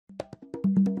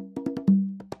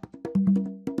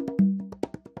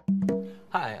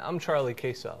Hi, I'm Charlie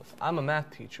Kasov. I'm a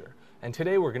math teacher, and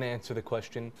today we're going to answer the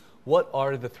question, what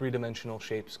are the three-dimensional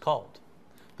shapes called?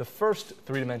 The first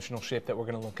three-dimensional shape that we're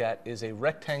going to look at is a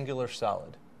rectangular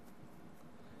solid.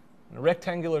 And a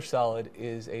rectangular solid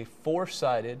is a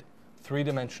four-sided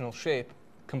three-dimensional shape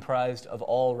comprised of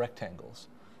all rectangles.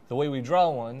 The way we draw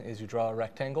one is you draw a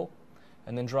rectangle,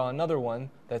 and then draw another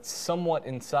one that's somewhat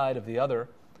inside of the other,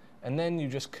 and then you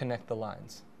just connect the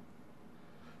lines.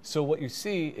 So what you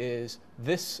see is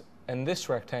this and this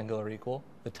rectangle are equal,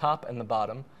 the top and the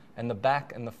bottom, and the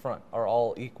back and the front are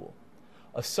all equal.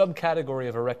 A subcategory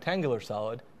of a rectangular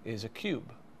solid is a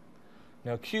cube.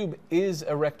 Now, a cube is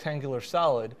a rectangular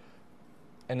solid,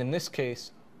 and in this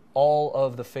case, all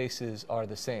of the faces are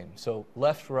the same. So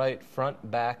left, right, front,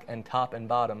 back, and top and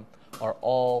bottom are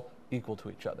all equal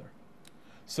to each other.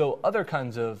 So other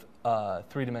kinds of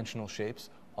three-dimensional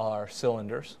shapes are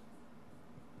cylinders,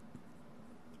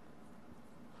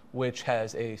 which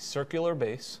has a circular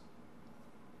base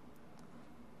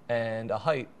and a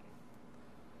height.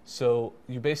 So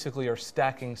you basically are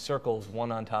stacking circles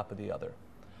one on top of the other.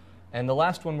 And the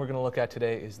last one we're going to look at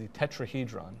today is the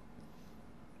tetrahedron.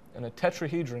 And a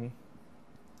tetrahedron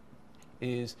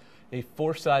is a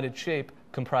four-sided shape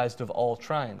comprised of all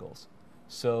triangles.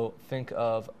 So think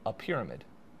of a pyramid.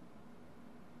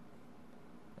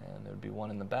 And there would be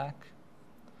one in the back,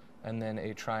 and then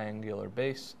a triangular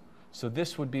base. So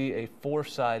this would be a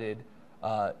four-sided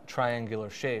triangular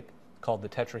shape called the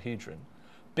tetrahedron.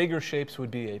 Bigger shapes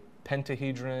would be a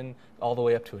pentahedron, all the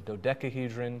way up to a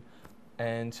dodecahedron.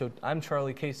 And so I'm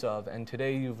Charlie Kasov, and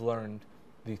today you've learned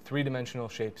the three-dimensional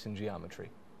shapes in geometry.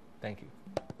 Thank you.